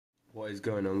What is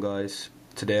going on, guys?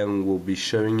 Today I will be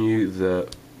showing you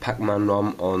the pac-man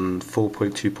ROM on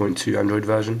 4.2.2 Android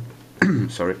version.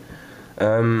 Sorry.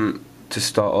 To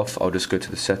start off, I'll just go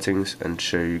to the settings and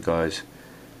show you guys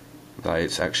that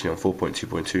it's actually on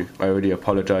 4.2.2. I already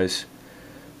apologize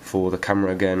for the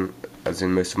camera again, as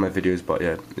in most of my videos, but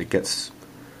yeah, it gets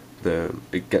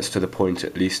to the point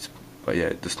at least, but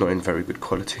yeah, it's not in very good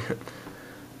quality.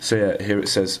 So yeah, here it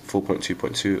says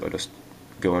 4.2.2. I'll just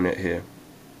go on it here.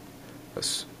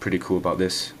 That's pretty cool about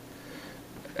this.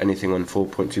 Anything on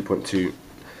 4.2.2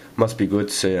 must be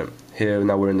good. So yeah, here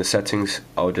now we're in the settings.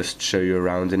 I'll just show you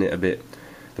around in it a bit.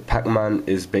 The pac-man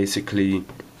is basically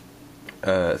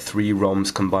 3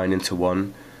 ROMs combined into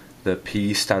one. The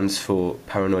P stands for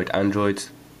Paranoid Android.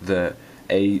 The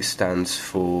A stands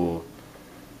for,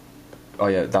 oh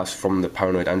yeah, that's from the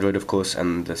Paranoid Android, of course,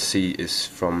 and the C is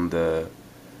from the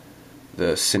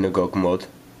Synagogue mod.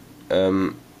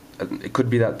 It could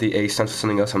be that the A stands for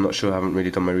something else, I'm not sure, I haven't really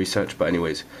done my research, but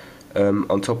anyways.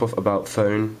 On top of About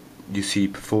Phone, you see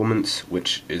performance,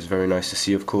 which is very nice to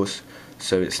see, of course.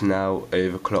 So it's now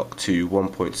overclocked to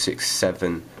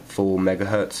 1.674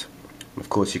 megahertz. Of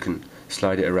course, you can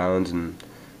slide it around and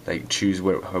like choose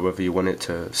however you want it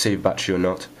to save battery or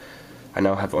not. I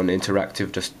now have it on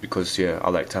interactive just because, yeah, I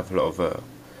like to have a lot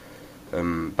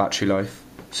of battery life.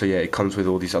 So yeah, it comes with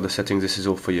all these other settings. This is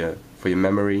all for your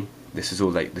memory. This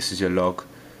is your log.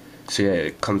 So yeah,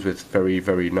 it comes with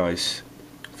very nice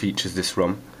features, this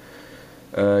ROM.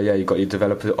 Yeah, you've got your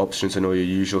developer options and all your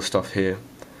usual stuff here.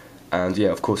 And yeah,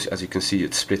 of course, as you can see,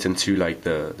 it's split into like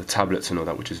the tablets and all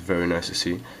that, which is very nice to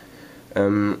see.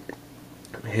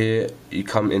 Here you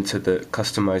come into the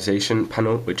customization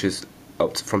panel, which is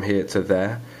up from here to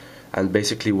there. And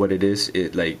basically what it is,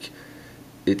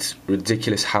 it's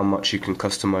ridiculous how much you can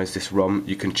customize this ROM.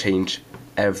 You can change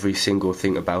every single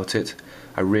thing about it.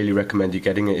 I really recommend you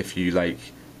getting it if you like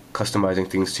customizing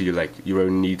things to your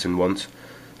own needs and wants.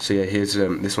 So yeah, here's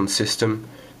this one's system.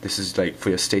 This is like for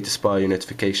your status bar, your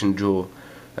notification drawer,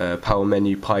 power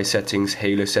menu, Pi settings,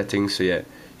 Halo settings. So yeah,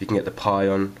 you can get the Pi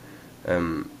on.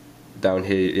 Down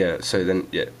here, yeah. So then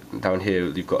yeah, down here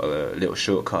you've got a little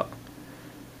shortcut.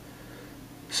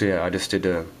 So yeah, I just did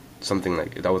something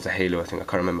like that was a Halo, I think, I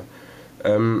can't remember.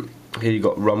 Here you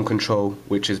got ROM control,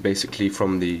 which is basically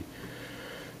from the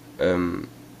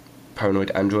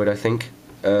Paranoid Android, I think.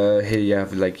 Here you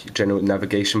have like general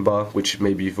navigation bar, which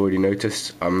maybe you've already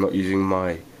noticed. I'm not using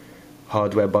my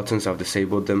hardware buttons, I've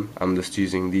disabled them. I'm just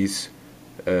using these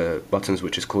buttons,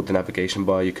 which is called the navigation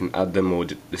bar. You can add them or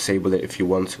disable it if you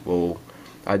want. Or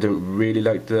I don't really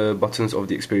like the buttons of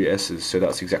the Xperia S's, so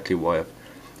that's exactly why I've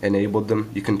enabled them.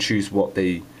 You can choose what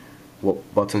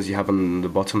buttons you have on the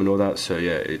bottom and all that. So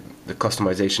yeah, the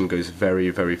customization goes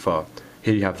very far.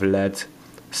 Here you have LED,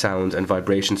 sound and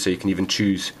vibration, so you can even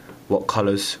choose what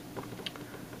colors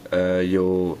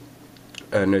your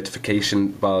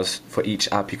notification bars for each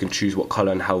app. You can choose what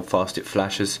color and how fast it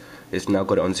flashes. It's now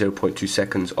got it on 0.2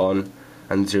 seconds on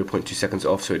and 0.2 seconds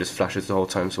off, so it just flashes the whole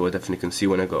time. So I definitely can see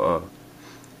when I got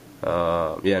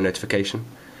a notification.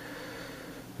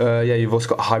 Yeah, you've also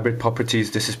got hybrid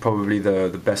properties. This is probably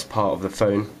the best part of the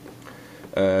phone.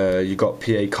 You got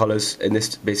PA colors, and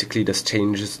this basically just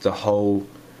changes the whole,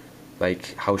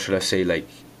 like, how should I say, like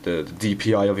the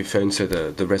DPI of your phone, so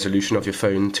the resolution of your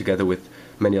phone together with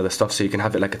many other stuff. So you can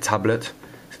have it like a tablet.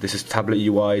 So this is tablet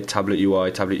UI, tablet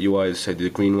UI, tablet UI. So the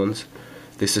green ones.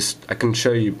 This is, I can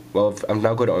show you. Well, I've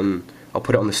now got it on. I'll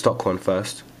put it on the stock one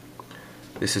first.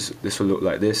 This will look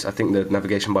like this. I think the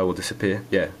navigation bar will disappear.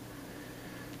 Yeah.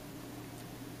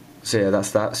 So yeah, that's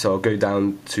that. So I'll go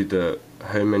down to the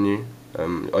home menu.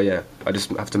 Oh yeah, I just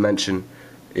have to mention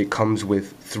it comes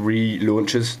with 3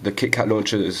 launchers. The KitKat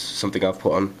launcher is something I've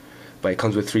put on, but it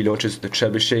comes with 3 launchers: the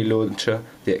Trebuchet launcher,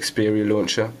 the Xperia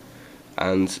launcher,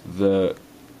 and the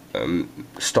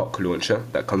stock launcher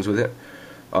that comes with it.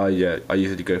 I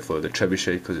usually go for the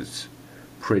Trebuchet because it's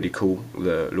pretty cool,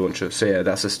 the launcher. So yeah,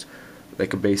 that's just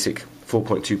like a basic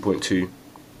 4.2.2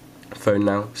 phone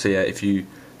now. So yeah, if you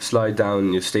slide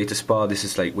down your status bar, this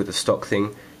is like with a stock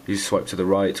thing. You swipe to the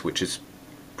right, which is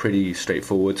pretty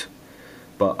straightforward,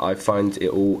 but I find it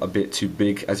all a bit too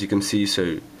big, as you can see.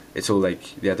 So it's all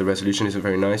like, yeah, the resolution isn't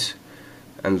very nice,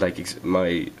 and like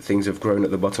my things have grown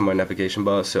at the bottom of my navigation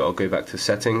bar. So I'll go back to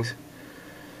settings,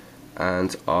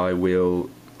 and I will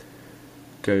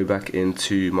go back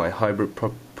into my hybrid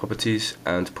properties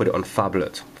and put it on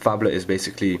phablet. Phablet is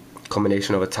basically a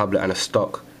combination of a tablet and a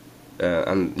stock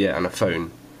and a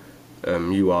phone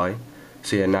UI.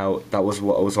 So yeah, now that was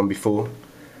what I was on before.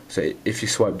 So if you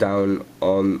swipe down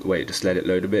on, wait, just let it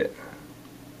load a bit.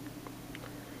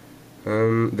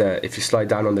 There, if you slide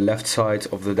down on the left side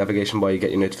of the navigation bar, you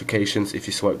get your notifications. If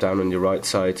you swipe down on your right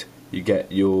side, you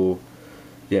get your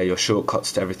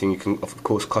shortcuts to everything. You can of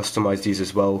course customize these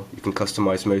as well. You can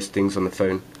customize most things on the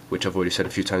phone, which I've already said a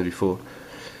few times before.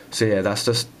 So yeah,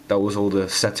 that was all the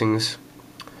settings.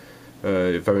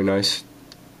 Very nice.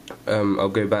 I'll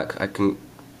go back.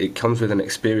 It comes with an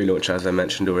Xperia launcher, as I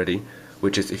mentioned already,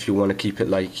 which is if you want to keep it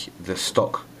like the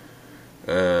stock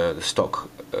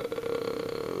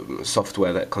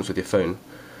software that comes with your phone.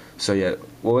 So yeah,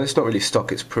 well, it's not really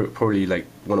stock. It's probably like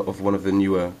one of the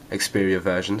newer Xperia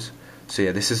versions. So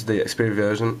yeah, this is the Xperia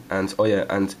version, and oh yeah,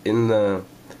 and in the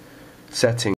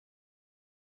settings.